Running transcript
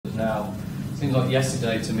now, it seems like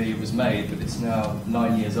yesterday to me it was made, but it's now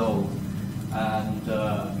 9 years old. And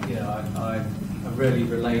you know, I really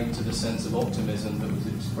relate to the sense of optimism that was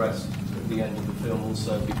expressed at the end of the film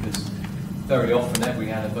also, because very often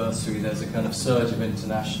every anniversary there's a kind of surge of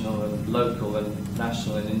international and local and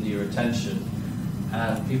national and India attention,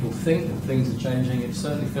 and people think that things are changing. It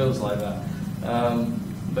certainly feels like that.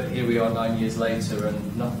 But here we are 9 years later and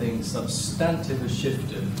nothing substantive has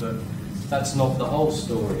shifted. But that's not the whole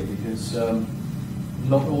story, because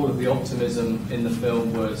not all of the optimism in the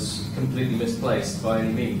film was completely misplaced by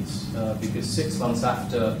any means, because 6 months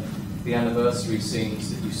after the anniversary scenes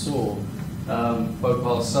that you saw,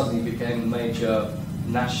 Bhopal suddenly became a major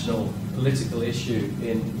national political issue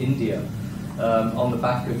in India, on the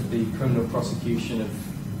back of the criminal prosecution of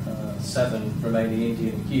 7 remaining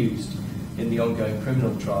Indian accused in the ongoing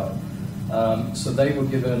criminal trial. So they were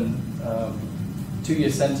given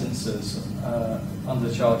 2-year sentences under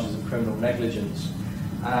charges of criminal negligence.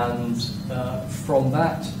 And from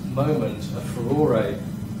that moment, a furore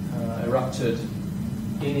erupted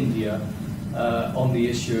in India on the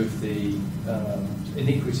issue of the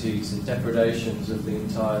iniquities and depredations of the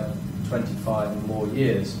entire 25 and more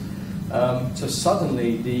years. So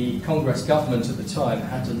suddenly the Congress government at the time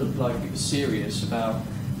had to look like it was serious about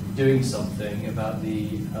doing something about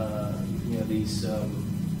the these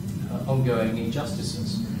ongoing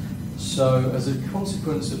injustices. So as a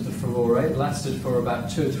consequence of the furore, it lasted for about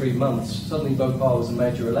 2 or 3 months. Suddenly Bhopal was a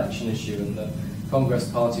major election issue, and the Congress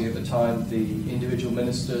party at the time, the individual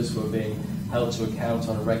ministers were being held to account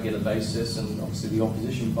on a regular basis, and obviously the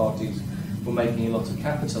opposition parties were making a lot of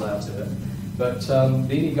capital out of it. But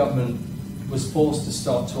the Indian government was forced to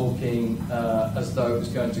start talking as though it was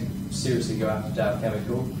going to seriously go after Dow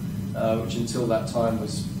Chemical, which until that time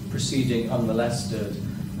was proceeding unmolested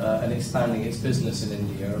and expanding its business in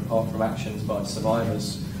India, apart from actions by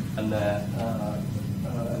survivors and their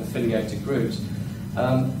affiliated groups.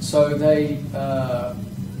 So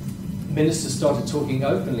ministers started talking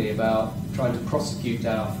openly about trying to prosecute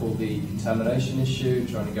Dow for the contamination issue,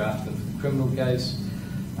 trying to go after them for the criminal case.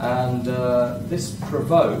 And this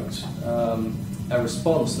provoked a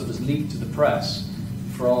response that was leaked to the press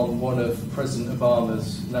from one of President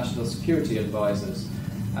Obama's national security advisors.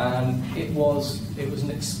 And it was an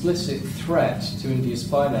explicit threat to India's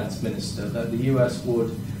finance minister that the US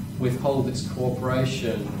would withhold its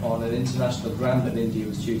cooperation on an international grant that India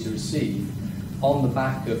was due to receive on the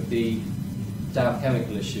back of the Dow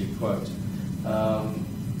Chemical issue, quote.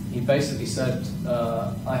 He basically said,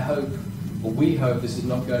 I hope, or we hope, this is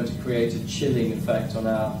not going to create a chilling effect on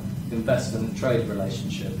our investment and trade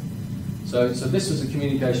relationship. So this was a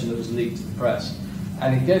communication that was leaked to the press,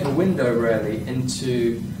 and it gave a window really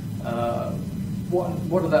into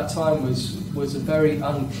what at that time was a very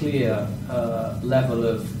unclear level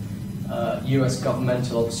of US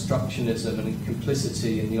governmental obstructionism and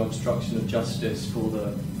complicity in the obstruction of justice for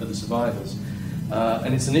the survivors.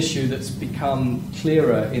 And it's an issue that's become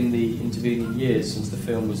clearer in the intervening years since the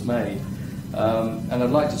film was made. And I'd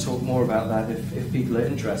like to talk more about that if people are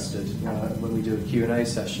interested when we do a Q&A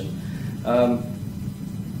session.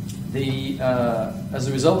 As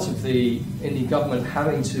a result of the Indian government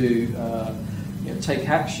having to take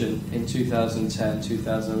action in 2010,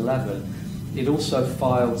 2011, it also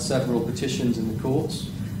filed several petitions in the courts.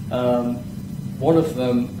 One of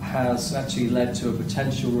them has actually led to a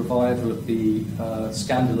potential revival of the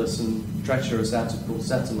scandalous and treacherous out of court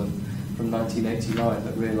settlement from 1989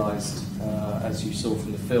 that realised, as you saw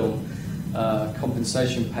from the film,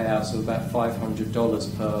 compensation payouts of about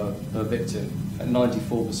 $500 per victim. And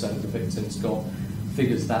 94% of the victims got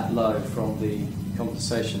figures that low from the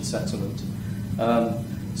compensation settlement.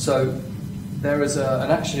 So there is an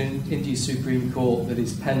action in India's Supreme Court that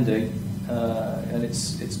is pending, and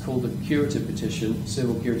it's called the curative petition,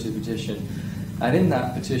 civil curative petition. And in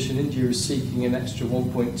that petition, India is seeking an extra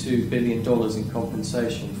 $1.2 billion in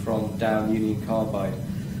compensation from Dow and Union Carbide.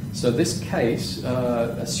 So this case,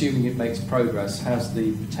 assuming it makes progress, has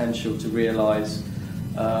the potential to realise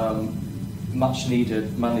much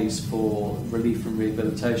needed monies for relief and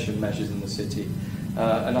rehabilitation measures in the city.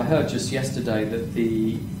 And I heard just yesterday that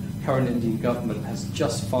the current Indian government has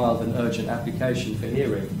just filed an urgent application for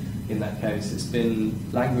hearing in that case. It's been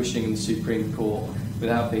languishing in the Supreme Court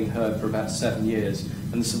without being heard for about 7 years.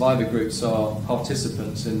 And the survivor groups are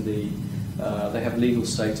participants in the, they have legal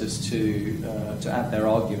status to add their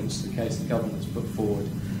arguments to the case the government has put forward.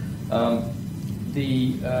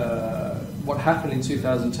 What happened in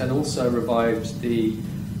 2010 also revived the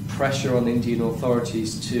pressure on Indian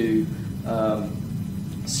authorities to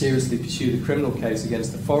seriously pursue the criminal case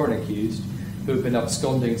against the foreign accused, who have been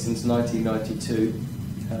absconding since 1992.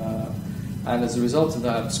 And as a result of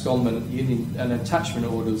that abscondment, an attachment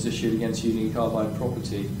order was issued against Union Carbide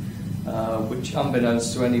property, which,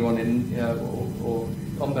 unbeknownst to anyone or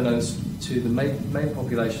unbeknownst to the main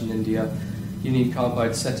population in India, Union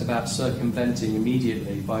Carbide set about circumventing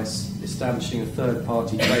immediately by establishing a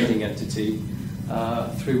third-party trading entity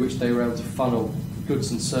through which they were able to funnel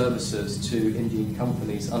goods and services to Indian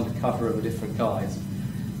companies under cover of a different guise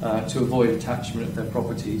to avoid attachment of their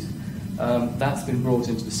properties. That's been brought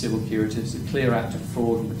into the civil curatives. A clear act of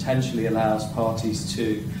fraud and potentially allows parties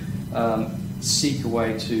to seek a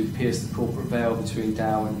way to pierce the corporate veil between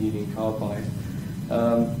Dow and Union Carbide.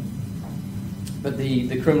 But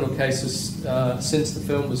the criminal cases, since the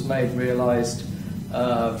film was made, realised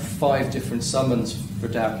 5 different summons for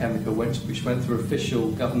Dow Chemical, which went through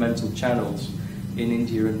official governmental channels in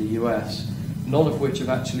India and the US, none of which have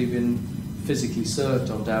actually been physically served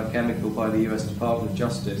on Dow Chemical by the US Department of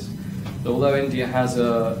Justice. Although India has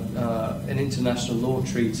an international law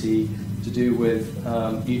treaty to do with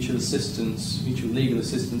mutual legal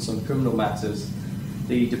assistance on criminal matters,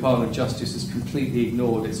 the Department of Justice has completely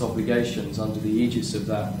ignored its obligations under the aegis of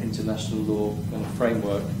that international law and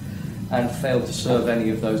framework and failed to serve any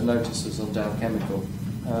of those notices on Dow Chemical.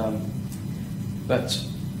 But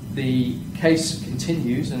the case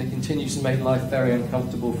continues, and it continues to make life very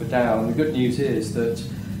uncomfortable for Dow. And the good news is that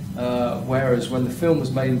whereas when the film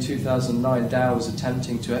was made in 2009, Dow was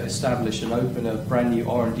attempting to establish and open a brand new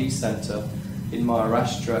R&D centre in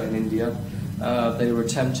Maharashtra in India, they were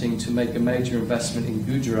attempting to make a major investment in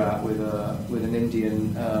Gujarat with an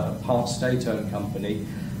Indian part state-owned company.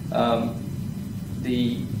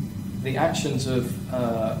 The actions of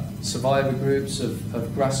survivor groups, of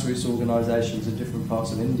grassroots organisations in different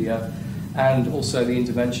parts of India, and also the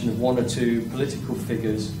intervention of 1 or 2 political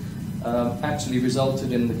figures actually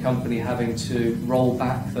resulted in the company having to roll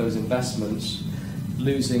back those investments,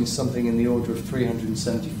 losing something in the order of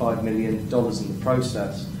 $375 million in the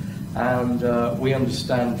process. And we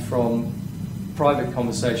understand from private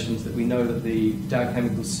conversations that we know that the Dow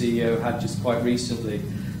Chemical CEO had just quite recently.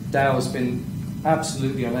 Dow has been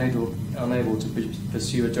absolutely unable to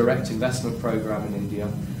pursue a direct investment program in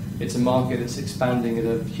India. It's a market that's expanding at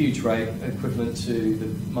a huge rate, equivalent to the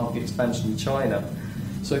market expansion in China.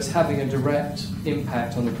 So it's having a direct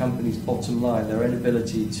impact on the company's bottom line, their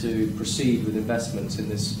inability to proceed with investments in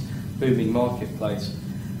this booming marketplace.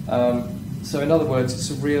 So in other words, it's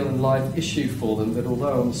a real and live issue for them that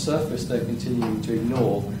although on the surface they're continuing to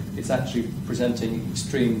ignore, it's actually presenting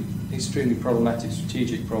extremely problematic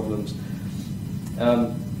strategic problems.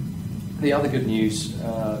 The other good news,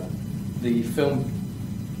 the film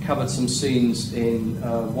covered some scenes in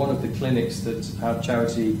one of the clinics that our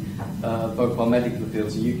charity, Bhopal Medical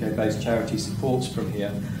Appeals, a UK-based charity, supports from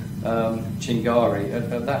here, Chingari.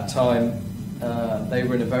 At that time, they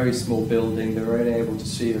were in a very small building. They were only able to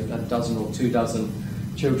see a dozen or 2 dozen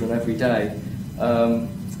children every day.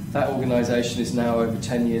 That organisation is now over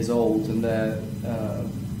 10 years old, and they're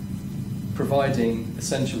providing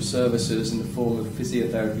essential services in the form of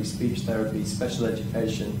physiotherapy, speech therapy, special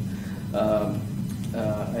education, a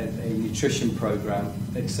nutrition program,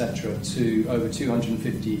 etc., to over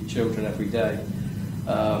 250 children every day.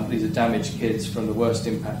 These are damaged kids from the worst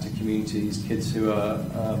impacted communities, kids who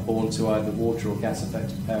are born to either water or gas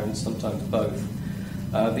affected parents, sometimes both.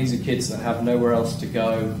 These are kids that have nowhere else to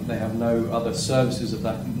go, they have no other services of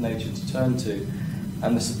that nature to turn to.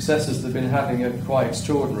 And the successes they've been having are quite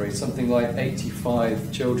extraordinary. Something like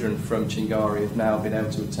 85 children from Chingari have now been able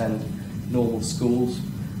to attend normal schools,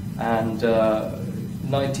 and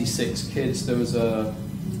 96 kids. There was a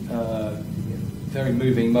very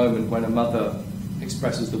moving moment when a mother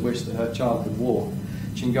expresses the wish that her child could walk.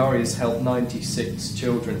 Chingari has helped 96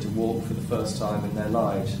 children to walk for the first time in their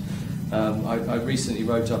lives. I recently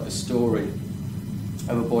wrote up a story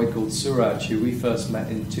of a boy called Suraj, who we first met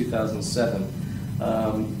in 2007.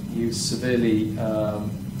 He was severely,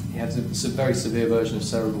 he had a very severe version of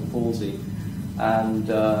cerebral palsy, and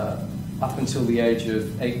up until the age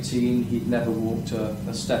of 18, he'd never walked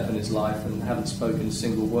a step in his life and hadn't spoken a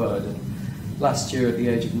single word. And last year, at the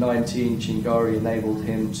age of 19, Chingari enabled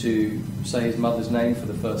him to say his mother's name for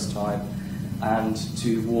the first time and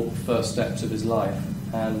to walk the first steps of his life.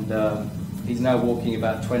 And he's now walking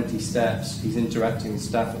about 20 steps. He's interacting with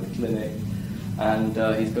staff at the clinic, and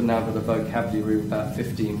he's now got a vocabulary of about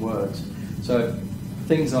 15 words. So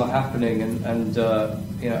things are happening, and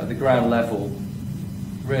you know, at the ground level,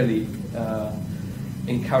 really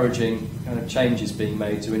encouraging kind of changes being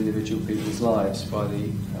made to individual people's lives by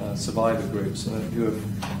the survivor groups who have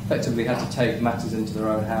effectively had to take matters into their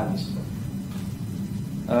own hands.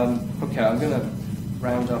 Okay, I'm going to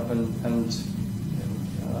round up and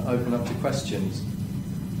open up to questions.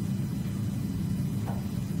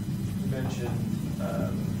 You mentioned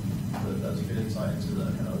that that's a good insight into the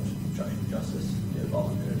kind of obstruction of justice in the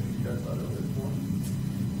Obama period. Could you go into that a little bit more?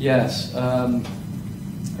 Yes. I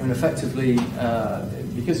mean, effectively,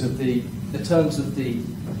 because of the terms of the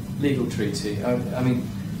legal treaty, I mean,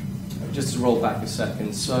 just to roll back a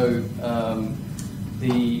second, so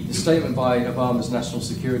the statement by Obama's National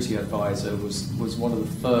Security Advisor was one of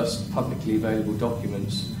the first publicly available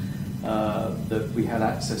documents that we had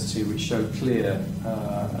access to, which showed clear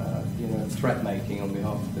threat making on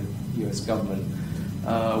behalf of the US government.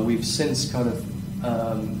 We've since kind of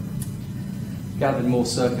gathered more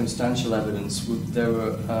circumstantial evidence. There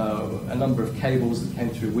were a number of cables that came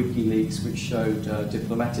through WikiLeaks which showed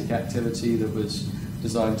diplomatic activity that was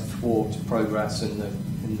designed to thwart progress in the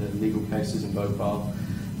legal cases in Bhopal.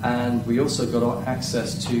 And we also got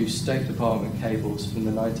access to State Department cables from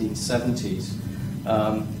the 1970s,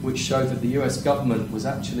 which showed that the US government was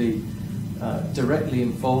actually directly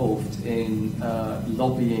involved in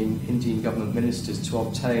lobbying Indian government ministers to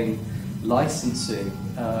obtain licensing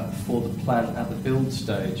for the plant at the build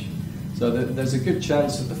stage. So there's a good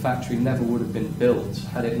chance that the factory never would have been built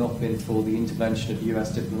had it not been for the intervention of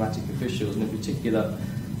US diplomatic officials, and in particular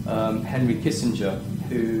Henry Kissinger,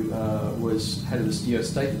 who was head of the US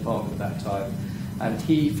State Department at that time, and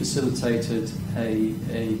he facilitated a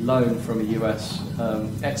loan from a US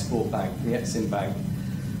export bank, the Exim Bank,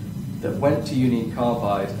 that went to Union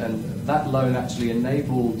Carbide, and that loan actually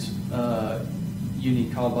enabled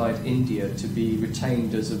Union Carbide India to be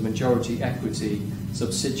retained as a majority equity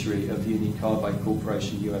subsidiary of Union Carbide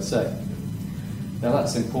Corporation USA. Now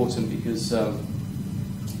that's important because the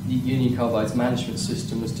Union Carbide's management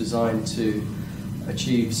system was designed to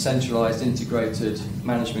achieve centralized integrated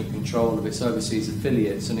management control of its overseas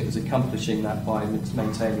affiliates, and it was accomplishing that by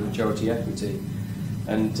maintaining majority equity.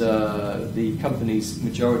 And the company's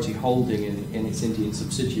majority holding in its Indian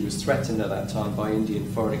subsidiary was threatened at that time by Indian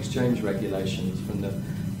foreign exchange regulations from the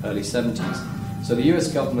early 70s. So the US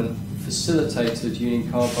government facilitated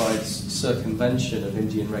Union Carbide's circumvention of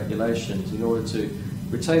Indian regulations in order to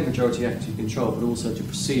retain majority equity control, but also to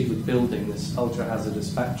proceed with building this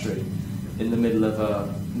ultra-hazardous factory in the middle of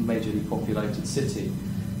a majorly populated city.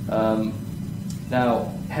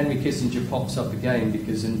 Now, Henry Kissinger pops up again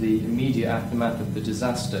because in the immediate aftermath of the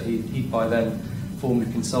disaster, he'd by then formed a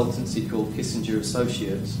consultancy called Kissinger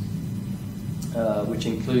Associates, which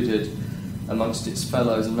included amongst its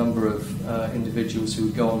fellows a number of individuals who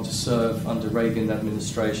would go on to serve under Reagan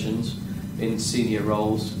administrations in senior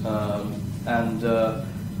roles, and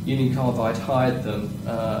Union Carbide hired them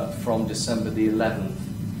from December the 11th.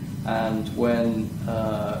 And when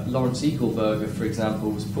Lawrence Eagleburger, for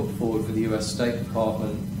example, was put forward for the US State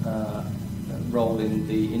Department role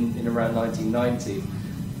in around 1990,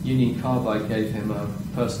 Union Carbide gave him a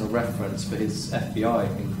personal reference for his FBI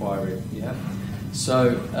inquiry. Yeah,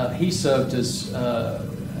 so he served as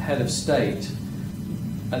head of state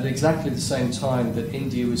at exactly the same time that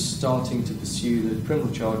India was starting to pursue the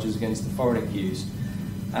criminal charges against the foreign accused.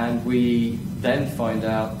 And we then find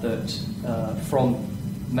out that from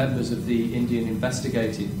members of the Indian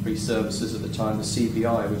Investigative Services at the time, the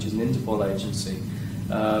CBI, which is an Interpol agency,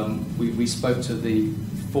 we spoke to the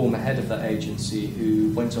former head of that agency,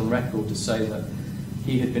 who went on record to say that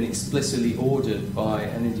he had been explicitly ordered by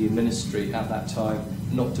an Indian ministry at that time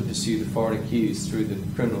not to pursue the foreign accused through the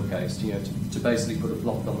criminal case, to basically put a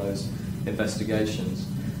block on those investigations.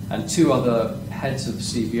 And two other heads of the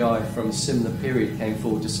CBI from a similar period came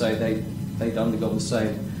forward to say they'd undergone the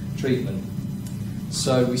same treatment.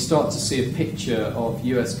 So we start to see a picture of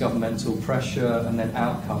US governmental pressure and then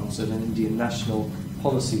outcomes at an Indian national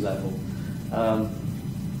policy level.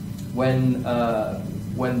 When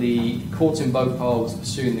the court in Bhopal was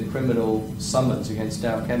pursuing the criminal summons against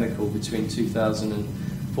Dow Chemical between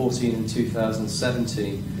 2014 and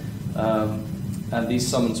 2017, and these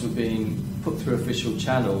summons were being put through official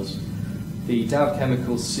channels, the Dow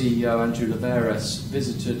Chemical CEO, Andrew Liveris,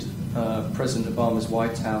 visited President Obama's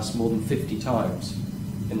White House more than 50 times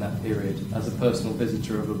in that period as a personal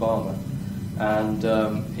visitor of Obama. And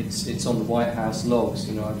it's on the White House logs,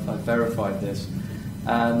 I've verified this.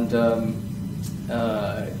 And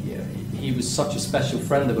he was such a special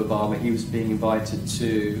friend of Obama, he was being invited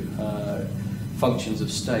to functions of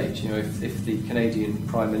state. If the Canadian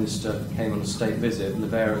Prime Minister came on a state visit,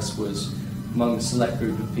 Liveris was among the select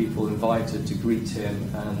group of people invited to greet him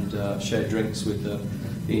and share drinks with the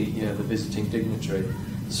visiting dignitary.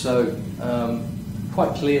 So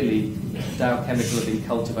quite clearly, Dow Chemical have been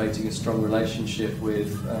cultivating a strong relationship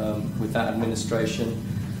with that administration,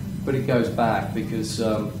 but it goes back because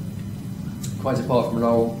quite apart from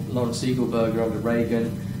Lawrence Eagleburger under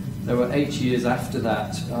Reagan. There were 8 years after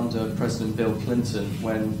that under President Bill Clinton,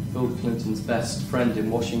 when Bill Clinton's best friend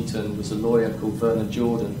in Washington was a lawyer called Vernon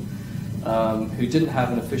Jordan, who didn't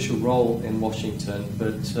have an official role in Washington,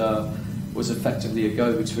 but was effectively a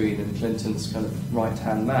go-between and Clinton's kind of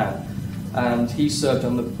right-hand man. And he served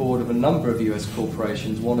on the board of a number of US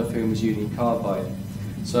corporations, one of whom was Union Carbide.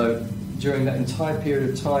 So during that entire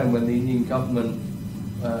period of time when the Indian government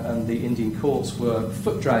and the Indian courts were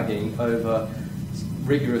foot-dragging over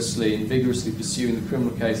rigorously and vigorously pursuing the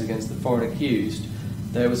criminal case against the foreign accused,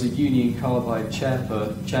 there was a Union Carbide a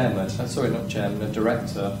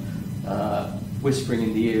director, whispering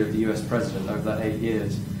in the ear of the US president over that 8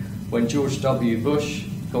 years. When George W. Bush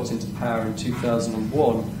got into power in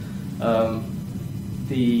 2001,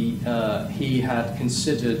 he had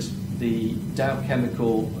considered the Dow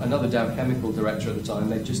Chemical, another Dow Chemical director at the time,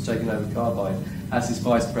 they'd just taken over Carbide, as his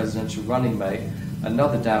vice presidential running mate.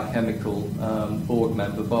 Another Dow Chemical board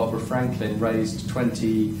member, Barbara Franklin, raised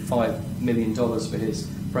 $25 million for his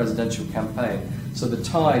presidential campaign. So the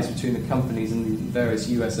ties between the companies and the various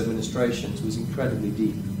US administrations was incredibly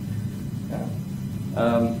deep. Yeah.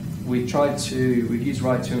 We've used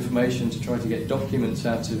right to information to try to get documents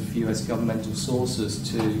out of US governmental sources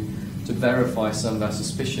to verify some of our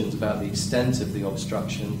suspicions about the extent of the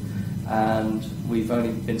obstruction, and we've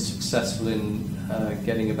only been successful in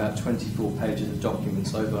getting about 24 pages of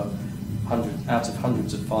documents out of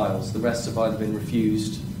hundreds of files. The rest have either been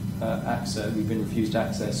refused access, we've been refused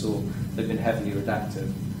access, or they've been heavily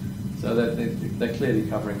redacted. So they're clearly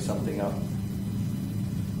covering something up.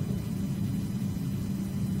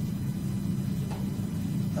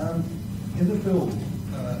 In the film,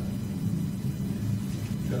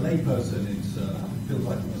 the layperson feels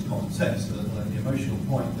like it was common sense, the emotional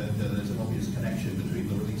point that there's an obvious connection between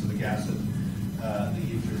the release of the gas and the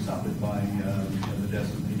injuries suffered by the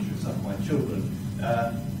deaths and the injuries suffered by children.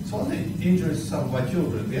 So on the injuries suffered by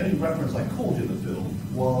children, the only reference I caught in the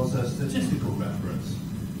film was a statistical reference.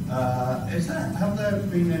 Have there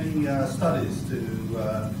been any studies that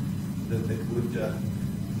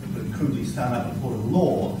would crudely stand up before the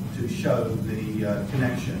law to show the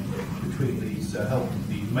connection between these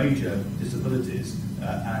major disabilities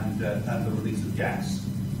and the release of gas,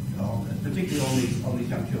 particularly on these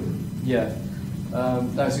young children? Yeah,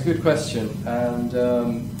 that's a good question, and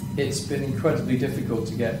it's been incredibly difficult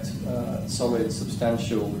to get solid,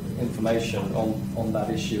 substantial information on that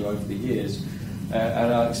issue over the years,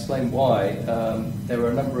 and I'll explain why. There were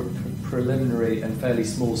a number of preliminary and fairly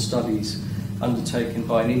small studies undertaken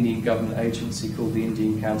by an Indian government agency called the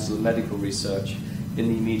Indian Council of Medical Research in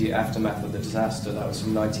the immediate aftermath of the disaster. That was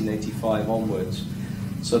from 1985 onwards.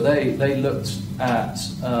 So they looked at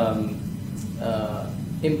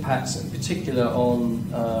impacts in particular on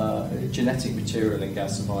genetic material in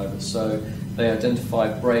gas survivors. So they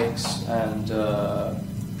identified breaks and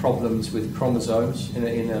problems with chromosomes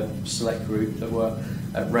in a select group that were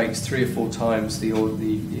at rates 3 or 4 times the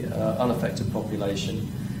unaffected population.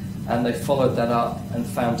 And they followed that up and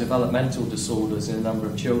found developmental disorders in a number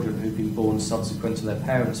of children who'd been born subsequent to their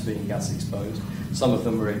parents being gas exposed. Some of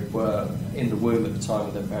them were in the womb at the time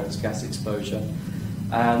of their parents' gas exposure.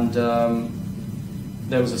 And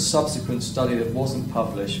there was a subsequent study that wasn't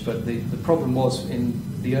published, but the problem was in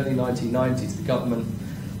the early 1990s, the government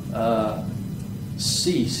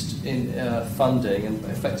ceased in funding and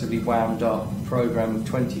effectively wound up a program of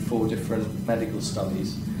 24 different medical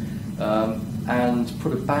studies. And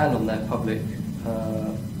put a ban on their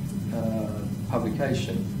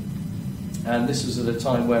publication. And this was at a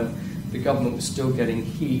time when the government was still getting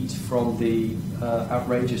heat from the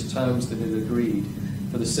outrageous terms that it agreed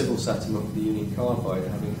for the civil settlement with the Union Carbide,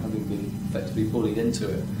 having been effectively bullied into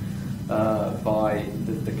it by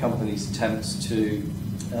the company's attempts to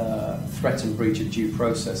threaten breach of due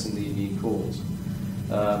process in the Indian courts.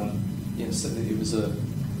 So it was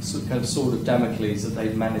a kind of sword of Damocles that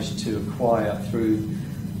they'd managed to acquire through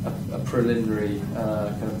a preliminary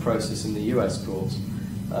kind of process in the US courts,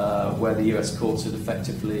 where the US courts had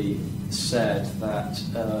effectively said that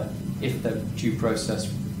if their due process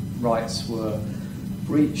rights were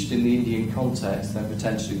breached in the Indian context, then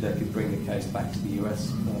potentially they could bring the case back to the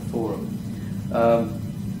US forum.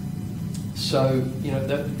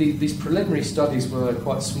 These preliminary studies were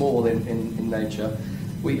quite small in nature.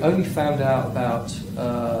 We only found out about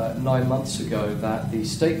 9 months ago that the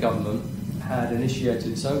state government had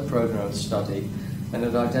initiated its own program of study and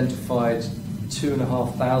had identified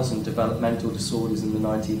 2,500 developmental disorders in the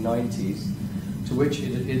 1990s, to which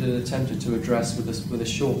it had attempted to address with a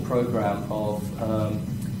short program of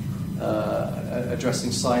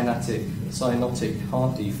addressing cyanotic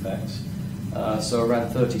heart defects So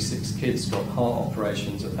around 36 kids got heart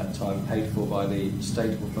operations at that time, paid for by the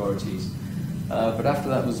state authorities. But after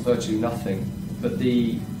that was virtually nothing. But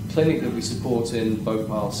the clinic that we support in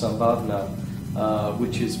Bhopal, Sambhavna,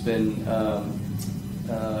 which has been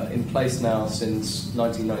in place now since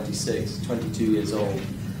 1996, 22 years old,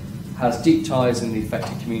 has deep ties in the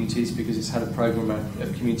affected communities because it's had a program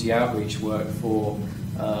of community outreach work for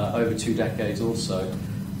over 2 decades also.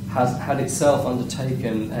 Has had itself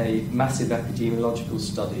undertaken a massive epidemiological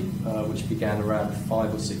study which began around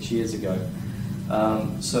 5 or 6 years ago.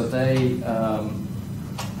 So they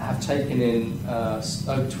have taken in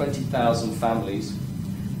over 20,000 families,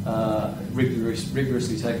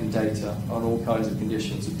 rigorously taken data on all kinds of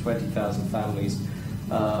conditions of 20,000 families,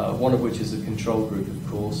 one of which is a control group, of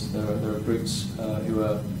course. There are groups who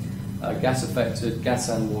are gas affected, gas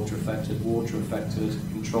and water affected,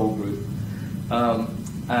 control group.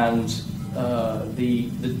 And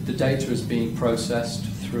the data is being processed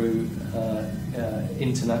through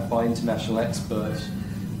by international experts,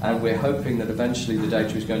 and we're hoping that eventually the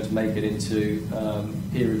data is going to make it into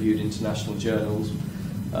peer-reviewed international journals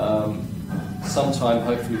sometime,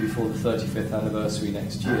 hopefully before the 35th anniversary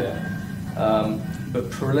next year. But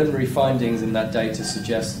preliminary findings in that data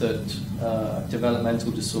suggest that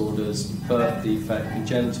developmental disorders, birth defect,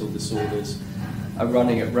 congenital disorders are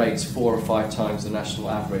running at rates 4 or 5 times the national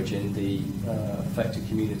average in the affected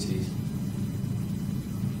communities.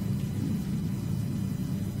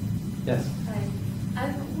 Yes?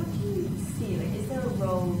 What do you see? Like, is there a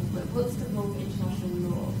role, like, what's the role of international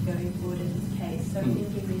law going forward in this case? So I'm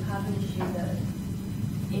thinking we have an issue that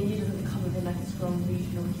India doesn't come within like a strong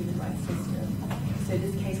regional human rights system. So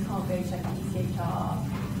this case can't go to like the ECHR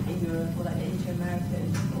in Europe or like the Inter-American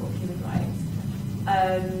or human rights.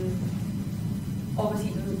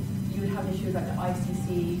 Obviously, you would have an issue with like the ICC,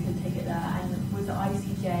 you can take it there. And with the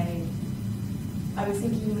ICJ, I was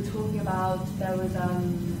thinking you were talking about there's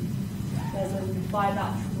a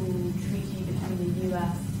bilateral treaty between the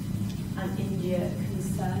US and India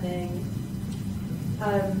concerning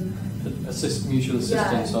mutual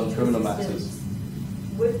assistance on criminal matters.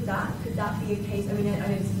 With that, could that be a case? I mean, I know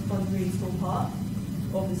this is one really small part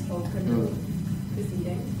of this whole criminal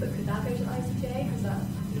proceedings, but could that go to the ICJ? Has that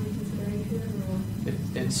been consideration, or would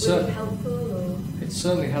it be helpful? Or? It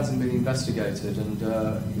certainly hasn't been investigated, and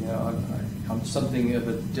I'm something of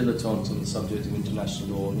a dilettante on the subject of international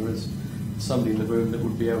law, and there is somebody in the room that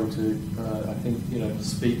would be able to, I think,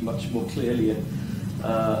 speak much more clearly and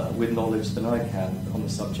with knowledge than I can on the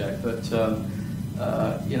subject. But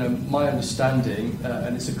my understanding,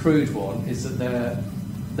 and it's a crude one, is that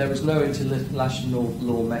there is no international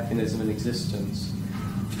law mechanism in existence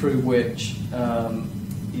through which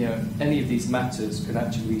any of these matters could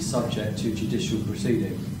actually be subject to judicial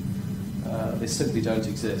proceedings. They simply don't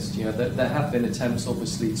exist. There have been attempts,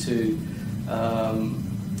 obviously, to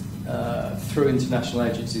through international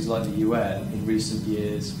agencies like the UN in recent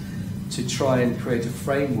years to try and create a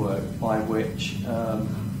framework by which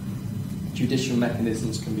judicial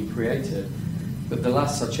mechanisms can be created. But the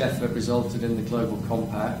last such effort resulted in the Global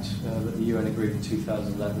Compact that the UN agreed in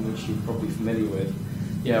 2011, which you're probably familiar with,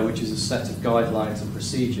 which is a set of guidelines and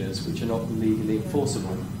procedures which are not legally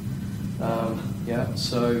enforceable.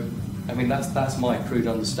 So, I mean, that's my crude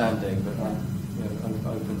understanding, but I'm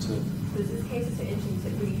open to... Because this case is so interesting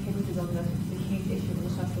because it really hinges on the huge issue of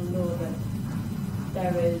international law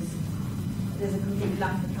that there's a complete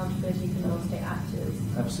lack of accountability for non-state actors.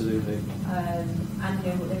 Absolutely. And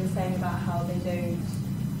what they were saying about how this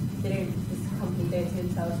company don't see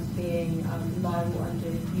themselves as being liable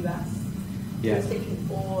under US jurisdiction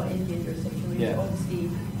or Indian jurisdiction, which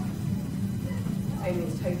obviously, I mean,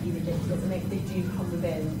 it's totally ridiculous. I mean, they do come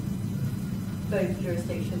within both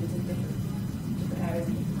jurisdictions in different areas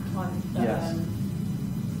at different times,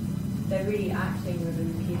 but they're really acting with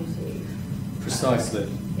impunity. Precisely.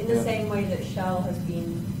 In the same way that Shell has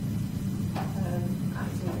been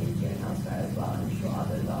acting in India and elsewhere as well, and I'm sure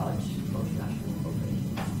other large multinational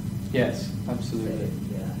corporations. Yes, absolutely.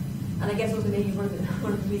 So, and I guess also maybe one of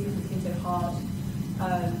the reasons it's been so hard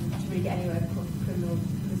to really get anywhere with criminal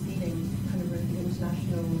proceedings, kind of with the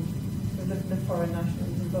international, the foreign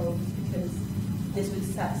nationals involved, is because this would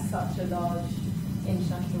set such a large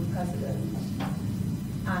international precedent,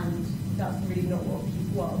 and that's really not what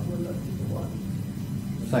people want.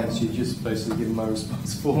 Thanks, you've just basically given my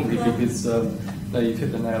response for me because you've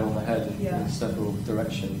hit the nail on the head in several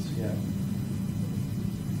directions.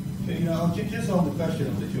 Just on the question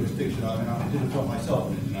of the jurisdiction, I mean, I did a job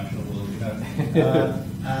myself in international law,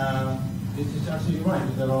 it's absolutely right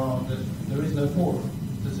that there is no forum.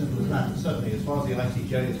 It's as simple as that. Certainly, as far as the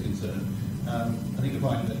ICJ is concerned, I think you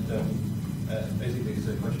find that basically it's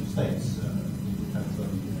a question of states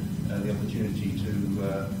have the opportunity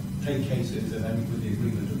to take cases and only with the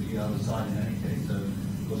agreement of the other side in any case. So,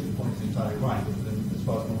 of course, your point is entirely right as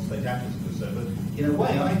far as non-state actors are concerned. But in a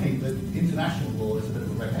way, I think that international law is a bit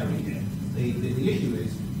of a red herring here. The issue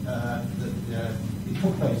is that it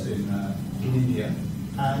took place in India,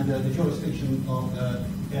 and the jurisdiction of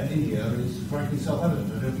India is frankly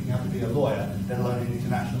self-evident. I don't think you have to be a lawyer, let alone an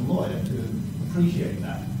international lawyer, to appreciate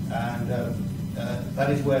that. And that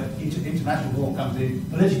is where international law comes in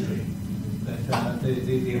politically. That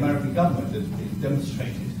the American government has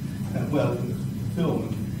demonstrated well in the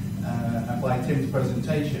film and by Tim's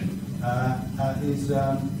presentation is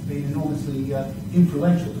being enormously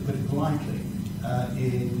influential, to put it politely,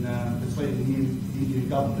 in persuading the Indian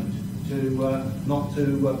government to not to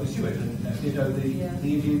pursue it and veto the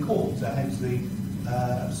Indian courts. Hence the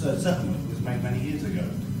absurd settlement was made many years ago.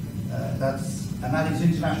 That is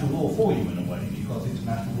international law for you in a way, because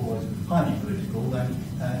international law is highly political and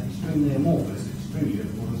extremely amorphous, extremely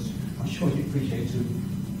difficult, as I'm sure you appreciate, to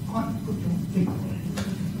quite put your finger on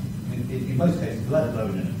it. In most cases, let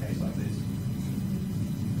alone in a case like this.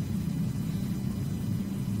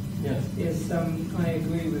 Yes, I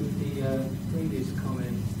agree with the previous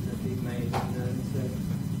comments that we've made. It's a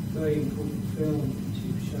very important film that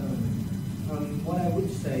you've shown. What I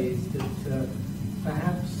would say is that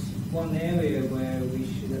perhaps one area where we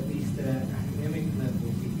should, at least at an academic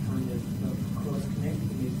level, be kind of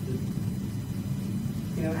cross-connecting is that,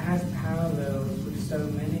 it has parallels with so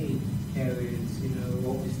many areas.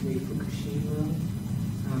 Obviously Fukushima,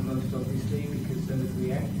 most obviously, because those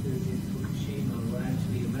reactors in Fukushima were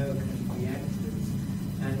actually American reactors.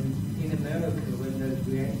 And in America, when those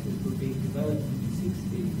reactors were being developed in the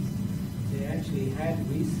 60s, they actually had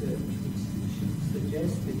research which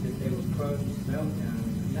suggested that they were prone to meltdown.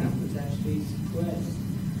 That was actually suppressed.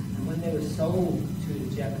 And when they were sold to the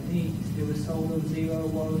Japanese, they were sold on zero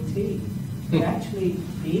warranty. But actually,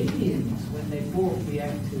 the Indians, when they bought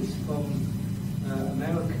reactors from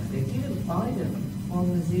America, they didn't buy them on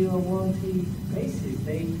a zero warranty basis.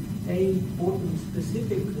 They bought them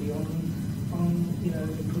specifically on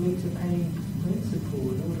the polluter paying principle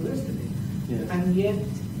and all the rest of it. Yes. And yet,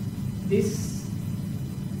 this,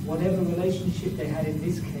 whatever relationship they had in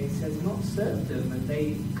this case, has not served them, and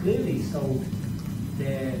they clearly sold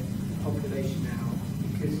their population out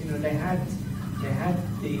because they had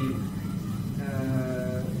the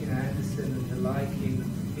Anderson and the like in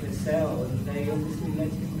a cell, and they obviously let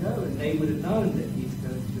him go, and they would have known that he's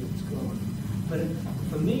going to abscond. But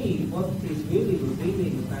for me, what is really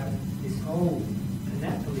revealing about this whole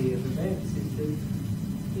panoply of events is that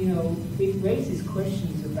it raises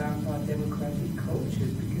questions about our democratic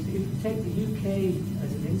cultures, because if you take the UK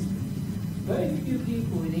as an instance, very few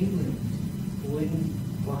people in England or in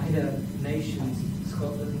wider nations,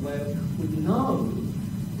 Scotland, Wales, would know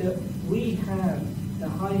that we have the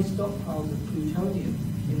highest stockpiles of plutonium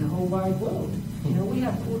in the whole wide world. We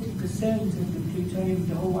have 40% of the plutonium in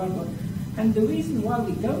the whole wide world. And the reason why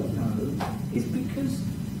we don't know is because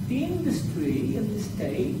the industry and the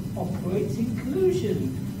state operates in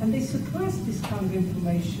collusion, and they suppress this kind of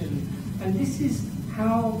information. And this is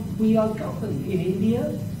how we are governed. In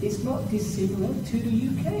India, it's not dissimilar to the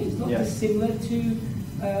UK. It's not dissimilar to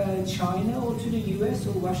China or to the US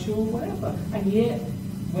or Russia or whatever. And yet,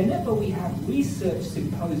 whenever we have research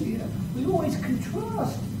symposia, we always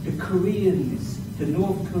contrast the Koreans, the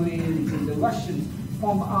North Koreans and the Russians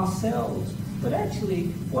from ourselves. But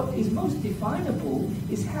actually, what is most definable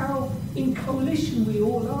is how in coalition we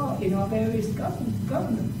all are in our various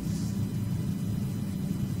governments.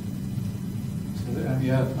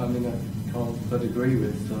 Yeah, I mean, I can't but agree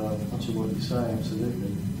with much of what you say.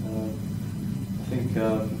 Absolutely. I think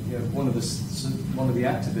one of the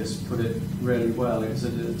activists put it really well. It was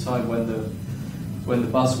at a time when the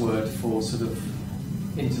buzzword for sort of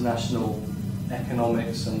international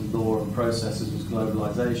economics and law and processes was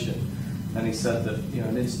globalization, and he said that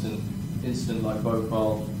an incident like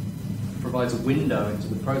Bhopal provides a window into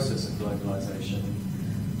the process of globalization.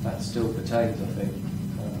 That still pertains, I think.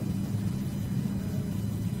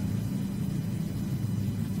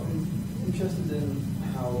 I'm interested in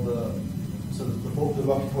how the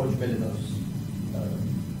roughly 400 million that was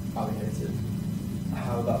allocated,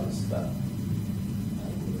 how that was spent.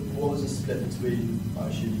 What was the split between, I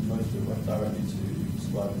assume most of it went directly to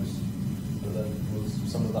survivors, but then was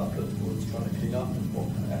some of that put towards trying to clean up, and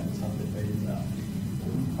what kind of efforts have been made in that?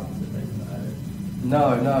 Haven't been made in that area?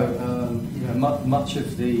 No. Much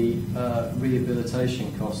of the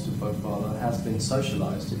rehabilitation cost of Bhopal has been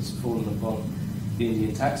socialised. It's fallen upon the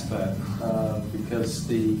Indian taxpayer because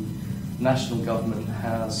the national government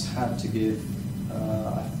has had to give,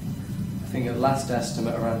 I think at last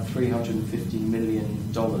estimate, around $350 million.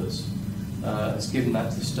 Has given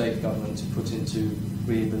that to the state government to put into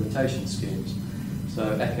rehabilitation schemes.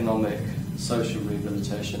 So economic, social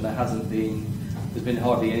rehabilitation. There's been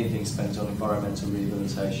hardly anything spent on environmental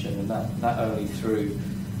rehabilitation, and that only through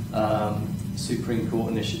Supreme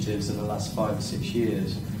Court initiatives in the last 5 or 6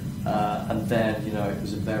 years. And then, it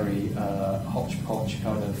was a very hodgepodge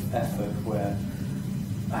kind of effort where,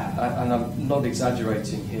 and I'm not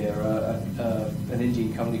exaggerating here, an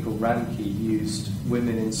Indian company called Ramki used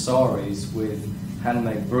women in saris with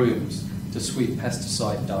handmade brooms to sweep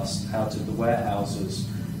pesticide dust out of the warehouses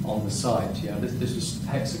on the site. This was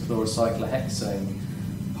hexachlorocyclohexane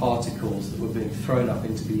particles that were being thrown up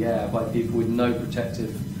into the air by people with no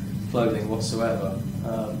protective clothing whatsoever.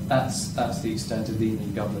 That's the extent of the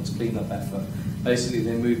Indian government's clean-up effort. Basically,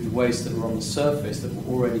 they moved the waste that were on the surface that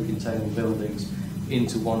were already containing buildings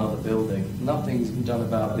into one other building. Nothing's been done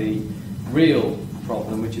about the real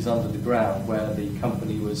problem, which is under the ground, where the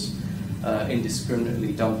company was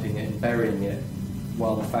indiscriminately dumping it and burying it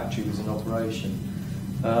while the factory was in operation.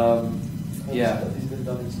 Has this been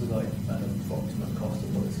done into an approximate cost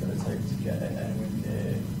of what it's going to take to get it anywhere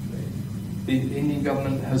near? The Indian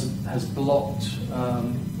government has blocked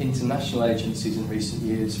international agencies in recent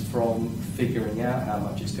years from figuring out how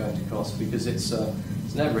much it's going to cost, because it's an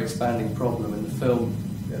ever-expanding problem. In the film,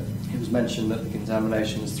 it was mentioned that the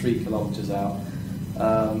contamination was 3 kilometres out.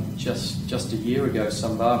 Just a year ago,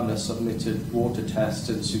 Sambhavana submitted water tests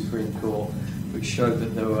to the Supreme Court, which showed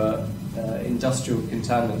that there were industrial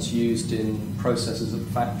contaminants used in processes at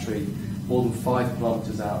the factory more than 5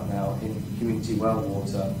 kilometres out now in community well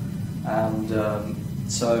water. And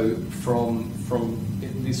so from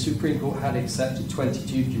the Supreme Court had accepted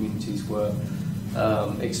 22 communities were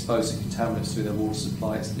exposed to contaminants through their water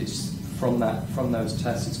supply. From those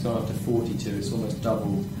tests, it's gone up to 42. It's almost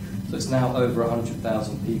doubled. So it's now over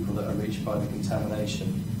 100,000 people that are reached by the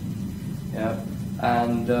contamination. Yeah.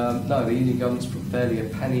 And no, the Indian government's put barely a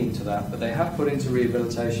penny into that, but they have put into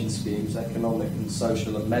rehabilitation schemes, economic and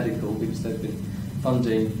social and medical, because they've been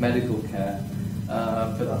funding medical care.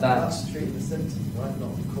 But that's treating the symptoms, right?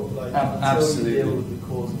 Not the cause. Absolutely. Until you deal with the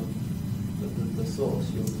cause of the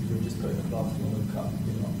source, you're just putting a plaster on the cut.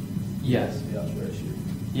 You're not. Yes. The actual issue.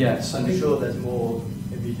 Yes. I'm sure there's more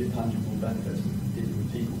immediate tangible benefits from dealing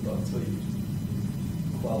with people, but until you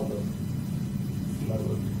quell the flow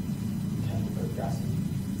of chemical gases.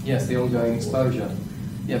 Yes, the ongoing exposure.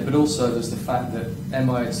 Yeah, but also there's the fact that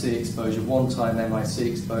MIC exposure, one-time MIC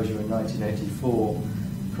exposure in 1984,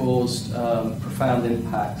 caused profound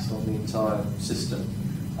impacts on the entire system.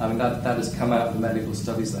 I mean, that has come out of the medical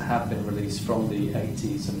studies that have been released from the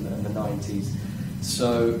 80s and the 90s.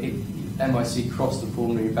 So MIC crossed the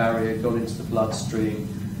pulmonary barrier, got into the bloodstream,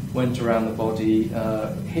 went around the body,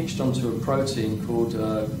 hitched onto a protein called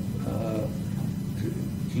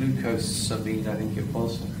glucosamine, I think it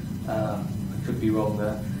was. I could be wrong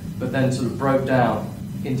there. But then sort of broke down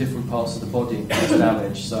in different parts of the body and caused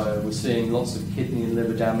damage. So we're seeing lots of kidney and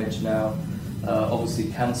liver damage now.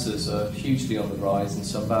 Obviously cancers are hugely on the rise, and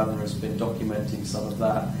Sambhavana has been documenting some of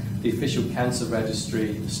that. The official cancer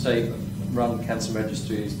registry, the state-run cancer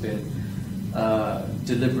registry, has been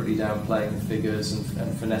deliberately downplaying the figures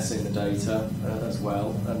and finessing the data as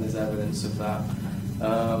well, and there's evidence of that.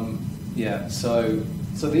 So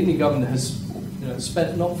the Indian government has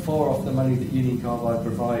spent not far off the money that Union Carbide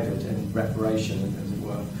provided in reparation, as it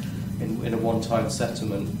were, in a one-time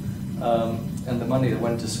settlement. And the money that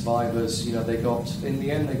went to survivors, in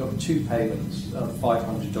the end they got 2 payments of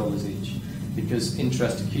 $500 each, because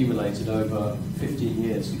interest accumulated over 15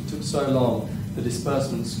 years. It took so long, the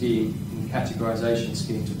disbursement scheme and categorization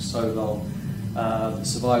scheme took so long, the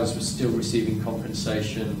survivors were still receiving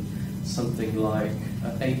compensation something like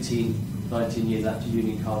 18, 19 years after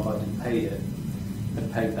Union Carbide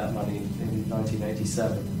had paid that money in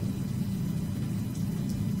 1987.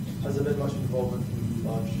 Has there been much involvement from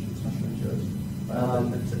large international NGOs?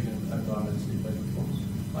 Environmentally focused ones,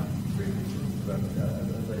 like Greenpeace?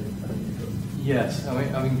 Yes, I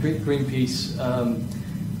mean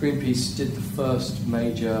Greenpeace did the first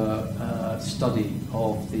major study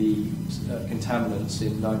of the contaminants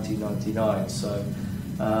in 1999. So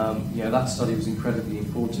that study was incredibly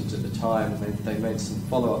important at the time. They made some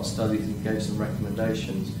follow-up studies and gave some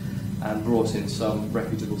recommendations and brought in some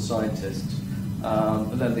reputable scientists.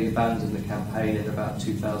 But then they abandoned the campaign in about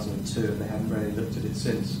 2002, and they haven't really looked at it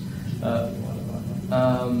since.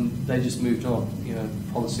 They just moved on.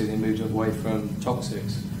 Policy, they moved away from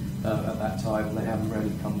toxics at that time, and they haven't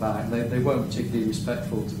really come back. They weren't particularly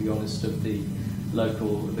respectful, to be honest, of the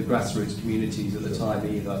the grassroots communities at the time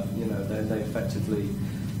either. You know, they effectively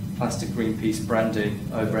plastic Greenpeace branding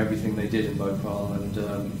over everything they did in Bhopal, and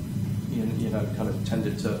you know, kind of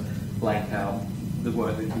tended to blank out the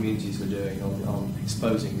work that communities were doing on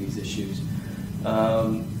exposing these issues.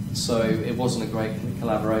 So it wasn't a great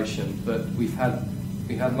collaboration, but we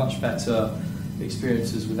had much better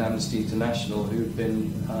experiences with Amnesty International, who've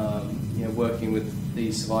been you know, working with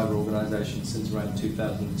these survivor organisations since around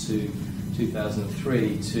 2002,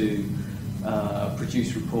 2003 to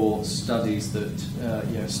produce reports, studies that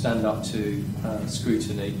you know, stand up to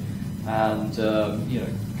scrutiny and you know,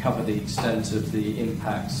 cover the extent of the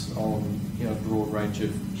impacts on, you know, a broad range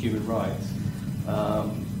of human rights.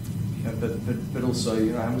 You know, but also,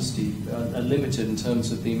 you know, Amnesty are limited in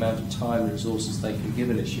terms of the amount of time and resources they can give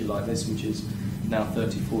an issue like this, which is now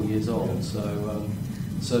 34 years old.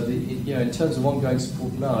 So, you know, in terms of ongoing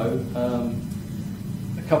support, no.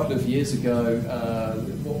 A couple of years ago,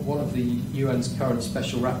 one of the UN's current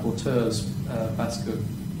special rapporteurs, Baskut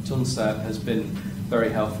Tunsat, has been very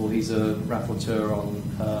helpful. He's a rapporteur on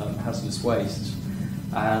hazardous waste,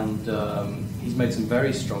 and he's made some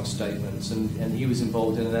very strong statements, and he was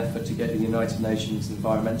involved in an effort to get the United Nations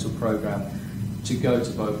Environmental Programme to go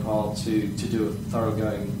to Bhopal to do a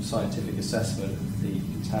thoroughgoing scientific assessment of the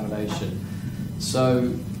contamination.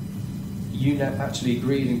 So UNEP actually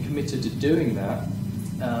agreed and committed to doing that,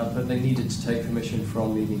 but they needed to take permission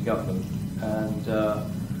from the Indian government, and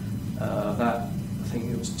that, I think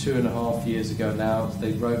it was 2.5 years ago now,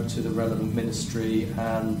 they wrote to the relevant ministry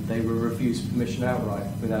and they were refused permission outright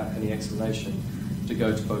without any explanation to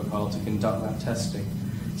go to Bhopal to conduct that testing.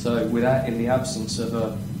 So in the absence of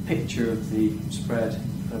a picture of the spread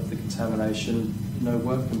of the contamination, no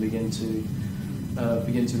work can begin to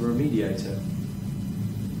remediate it.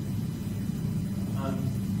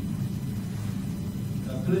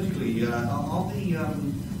 Politically, are the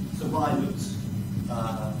survivors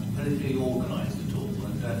politically organised at all?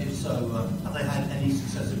 And if so, have they had any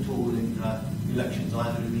success at all in elections,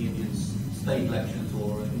 either in the Indian state elections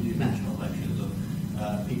or Indian national elections, of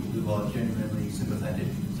people who are genuinely sympathetic,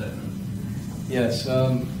 etc.? Yes,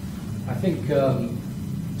 I think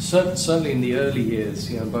certainly in the early years,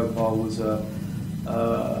 you know, Bhopal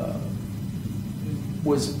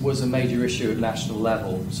was a major issue at national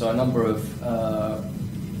level. So a number of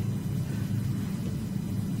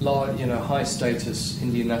you know, high-status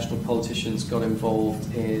Indian national politicians got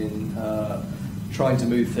involved in trying to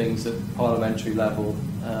move things at parliamentary level,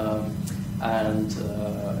 and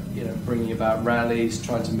you know, bringing about rallies,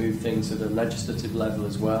 trying to move things at a legislative level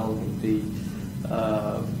as well.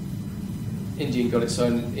 India got its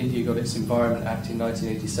Environment Act in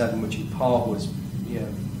 1987, which in part was, you know,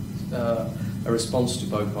 a response to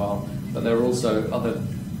Bhopal, but there were also other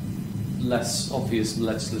less obvious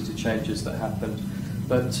legislative changes that happened.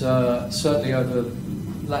 But certainly over the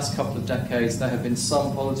last couple of decades, there have been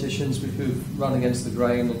some politicians who've run against the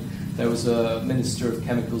grain. There was a Minister of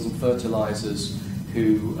Chemicals and Fertilisers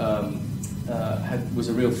who was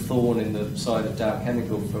a real thorn in the side of Dow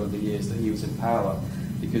Chemical for the years that he was in power,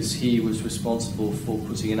 because he was responsible for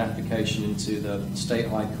putting an application into the State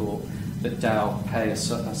High Court that Dow pay a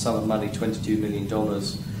sum of money, $22 million,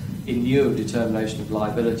 in lieu of determination of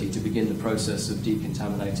liability to begin the process of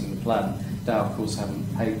decontaminating the plant. Dow, of course, haven't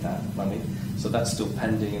paid that money, so that's still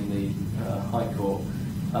pending in the High Court.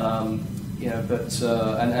 You know, but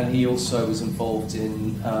and he also was involved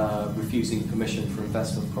in refusing permission for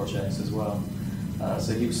investment projects as well.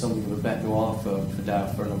 So he was something of a bête noire for Dow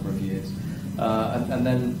for a number of years. And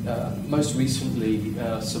then most recently,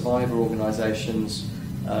 survivor organisations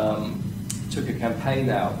took a campaign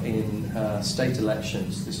out in state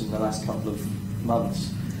elections. This was in the last couple of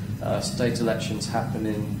months. State elections happened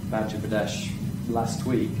in Madhya Pradesh last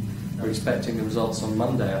week. We're expecting the results on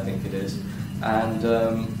Monday, I think it is. And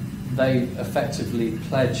they effectively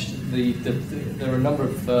pledged, there are a number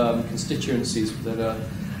of constituencies that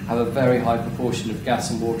have a very high proportion of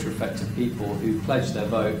gas and water affected people who pledged their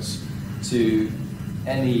votes to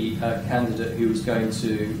any candidate who was going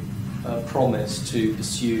to promise to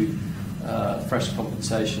pursue fresh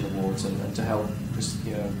compensation awards and to help,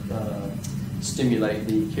 you know, stimulate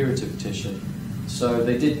the curative petition. So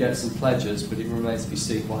they did get some pledges, but it remains to be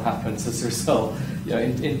seen what happens as a result. You know,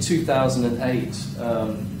 in 2008,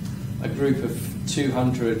 a group of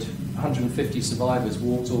 150 survivors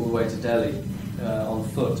walked all the way to Delhi on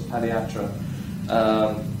foot, Padayatra,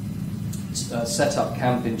 set up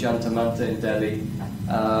camp in Jantar Mantar in Delhi,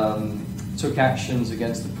 took actions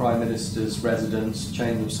against the Prime Minister's residence,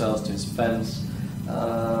 chained themselves to his fence,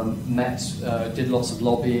 did lots of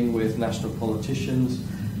lobbying with national politicians,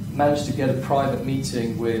 managed to get a private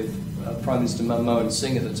meeting with Prime Minister Manmohan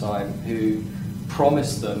Singh at the time, who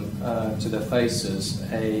promised them to their faces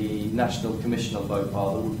a national commission on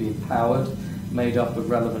Bhopal that would be empowered, made up of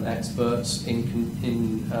relevant experts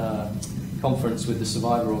in conference with the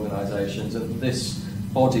survivor organisations, and this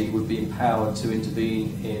body would be empowered to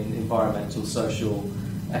intervene in environmental, social,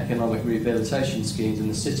 economic rehabilitation schemes in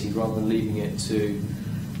the city, rather than leaving it to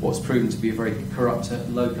what's proven to be a very corrupt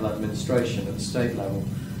local administration at the state level.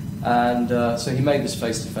 And so he made this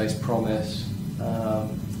face-to-face promise.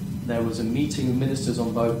 There was a meeting of ministers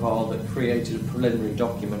on Bhopal that created a preliminary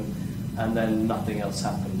document, and then nothing else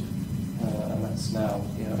happened. And that's now,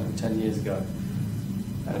 over 10 years ago.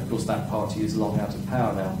 And of course that party is long out of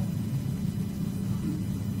power now.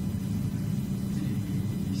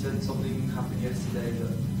 You said something happened yesterday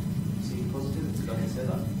that seemed positive. Did I say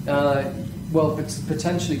that? Well, it's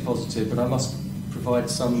potentially positive, but I must provide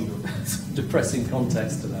some depressing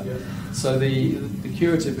context to that. Yeah. So the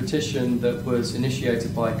curative petition that was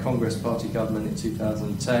initiated by a Congress Party government in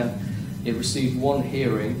 2010, it received one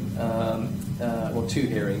hearing, or two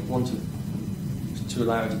hearings, one to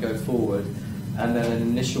allow it to go forward, and then an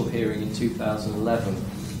initial hearing in 2011.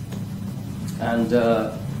 And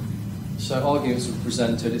so arguments were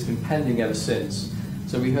presented. It's been pending ever since.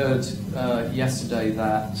 So we heard yesterday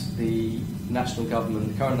that the national government,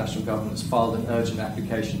 the current national government, has filed an urgent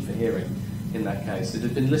application for hearing in that case. It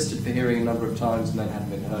had been listed for hearing a number of times and then hadn't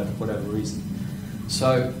been heard for whatever reason.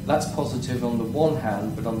 So that's positive on the one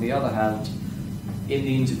hand, but on the other hand, in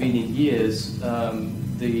the intervening years,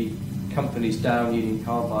 the companies Dow and Union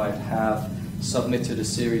Carbide have submitted a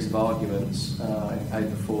series of arguments in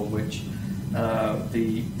paper form, which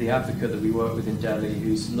the advocate that we work with in Delhi,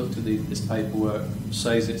 who's looked at this paperwork,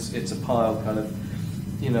 says it's a pile kind of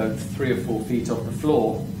 3 or 4 feet off the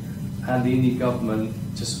floor, and the Indian government,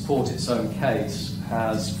 to support its own case,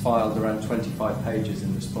 has filed around 25 pages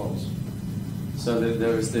in response. So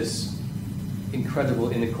there is this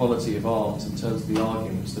incredible inequality of arms in terms of the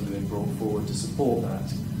arguments that have been brought forward to support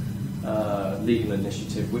that legal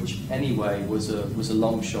initiative, which anyway was a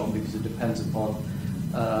long shot, because it depends upon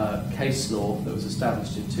case law that was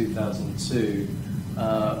established in 2002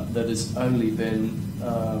 that has only been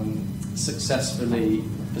successfully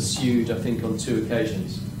pursued, I think, on 2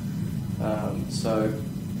 occasions. So,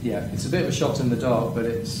 yeah, it's a bit of a shot in the dark, but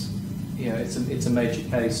it's a major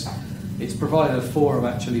case. It's provided a forum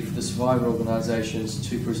actually for the survivor organisations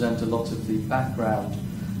to present a lot of the background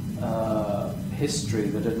history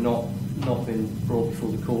that had not been brought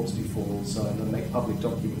before the courts before, also, and then make public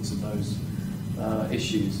documents of those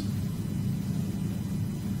issues.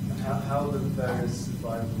 How the various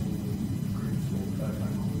survival groups or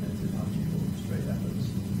coordinated, how do you orchestrate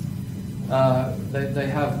efforts? They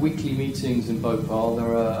have weekly meetings in Bhopal.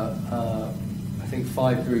 There are, I think,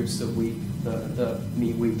 5 groups that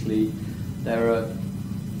meet weekly. There are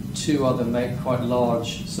 2 other quite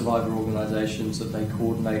large survivor organisations that they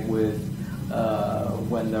coordinate with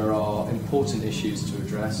when there are important issues to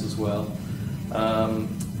address as well.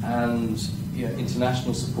 And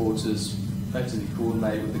international supporters effectively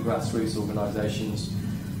coordinate with the grassroots organisations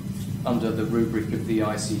under the rubric of the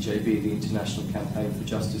ICJB, the International Campaign for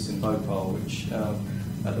Justice in Bhopal, which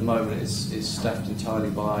at the moment is staffed entirely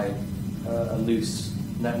by a loose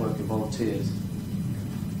network of volunteers.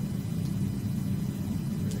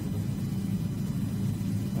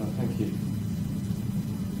 Thank you.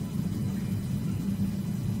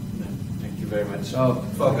 Thank you very much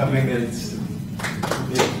for coming and